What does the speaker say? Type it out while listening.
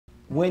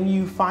When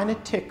you find a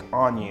tick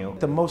on you,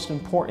 the most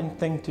important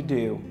thing to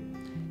do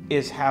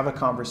is have a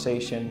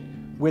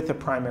conversation with a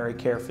primary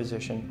care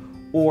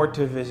physician or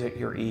to visit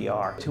your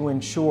ER to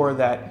ensure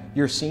that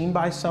you're seen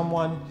by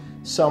someone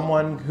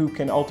who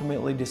can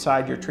ultimately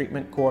decide your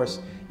treatment course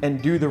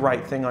and do the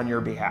right thing on your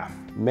behalf.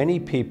 Many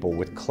people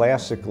with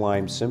classic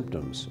Lyme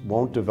symptoms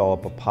won't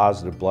develop a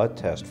positive blood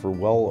test for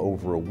well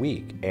over a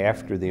week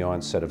after the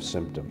onset of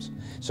symptoms.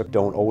 So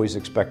don't always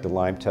expect a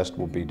Lyme test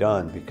will be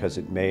done, because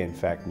it may in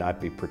fact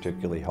not be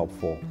particularly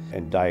helpful,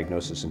 and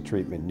diagnosis and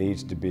treatment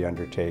needs to be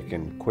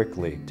undertaken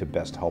quickly to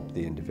best help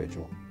the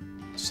individual.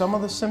 Some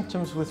of the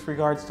symptoms with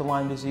regards to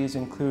Lyme disease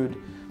include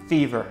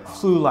fever,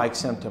 flu-like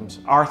symptoms,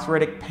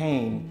 arthritic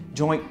pain,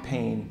 joint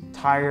pain,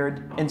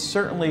 tired, and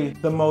certainly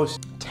the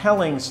most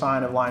telling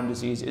sign of Lyme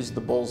disease is the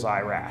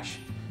bullseye rash.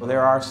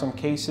 There are some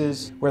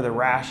cases where the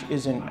rash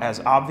isn't as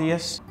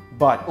obvious,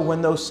 but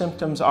when those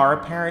symptoms are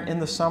apparent in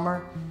the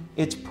summer,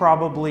 it's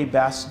probably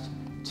best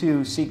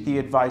to seek the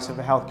advice of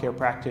a healthcare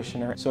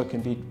practitioner so it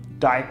can be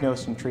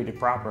diagnosed and treated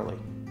properly.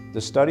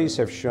 The studies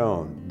have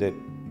shown that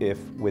if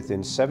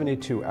within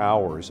 72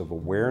 hours of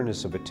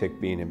awareness of a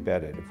tick being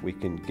embedded, if we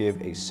can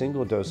give a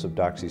single dose of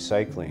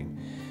doxycycline,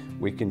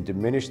 we can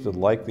diminish the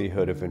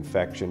likelihood of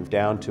infection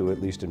down to, at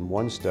least in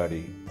one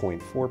study,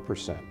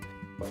 0.4%.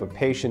 If a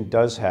patient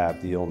does have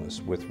the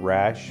illness with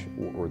rash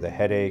or the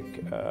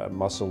headache,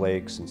 muscle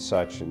aches and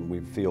such, and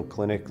we feel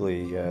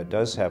clinically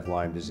does have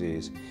Lyme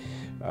disease,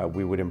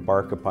 we would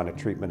embark upon a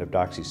treatment of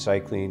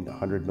doxycycline,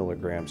 100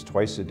 milligrams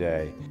twice a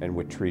day, and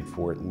would treat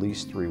for at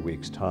least 3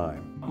 weeks'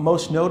 time.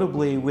 Most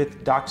notably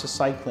with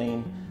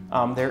doxycycline,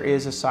 there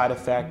is a side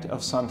effect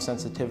of sun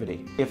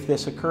sensitivity. If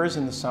this occurs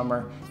in the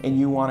summer and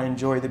you want to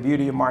enjoy the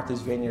beauty of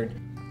Martha's Vineyard,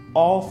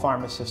 all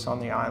pharmacists on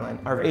the island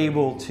are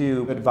able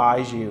to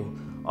advise you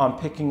on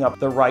picking up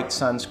the right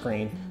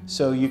sunscreen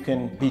so you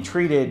can be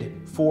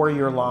treated for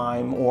your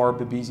Lyme or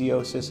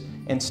babesiosis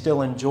and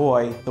still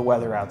enjoy the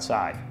weather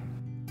outside.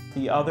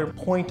 The other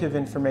point of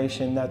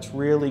information that's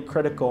really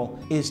critical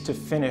is to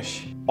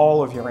finish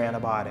all of your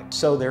antibiotics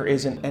so there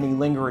isn't any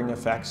lingering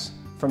effects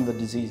from the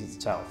disease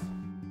itself.